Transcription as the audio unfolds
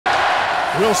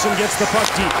Wilson gets the puck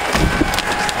deep.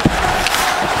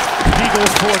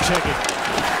 Beagle's forechecking.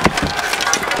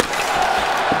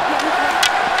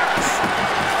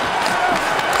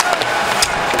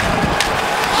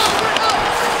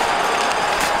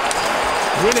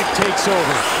 Winnick takes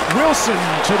over. Wilson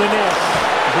to the net.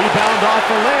 Rebound off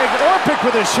the leg. Orpik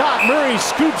with a shot. Murray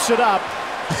scoops it up.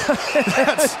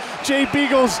 Jay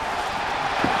Beagle's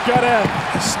got a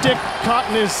stick caught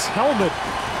in his helmet.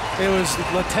 It was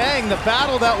Letang, the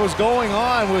battle that was going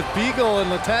on with Beagle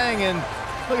and Letang, and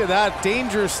look at that,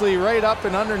 dangerously right up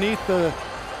and underneath the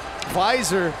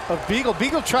visor of Beagle.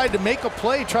 Beagle tried to make a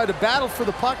play, tried to battle for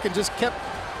the puck, and just kept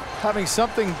having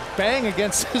something bang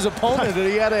against his opponent, and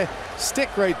he had a stick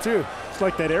right through. It's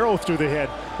like that arrow through the head.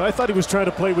 I thought he was trying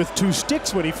to play with 2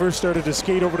 sticks when he first started to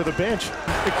skate over to the bench.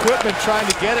 Equipment trying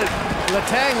to get it.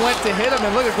 Letang went to hit him,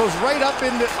 and look, it goes right up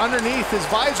into underneath his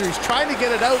visor. He's trying to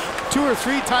get it out 2 or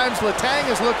 3 times. Letang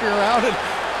is looking around, and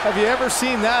have you ever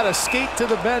seen that? A skate to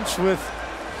the bench with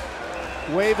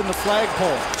waving the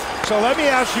flagpole. So let me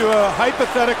ask you a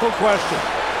hypothetical question.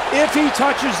 If he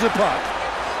touches the puck,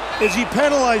 is he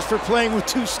penalized for playing with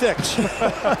 2 sticks?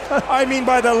 I mean,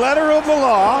 by the letter of the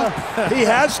law, he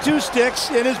has 2 sticks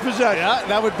in his possession. Yeah,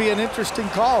 that would be an interesting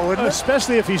call, wouldn't it?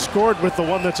 Especially if he scored with the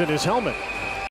one that's in his helmet.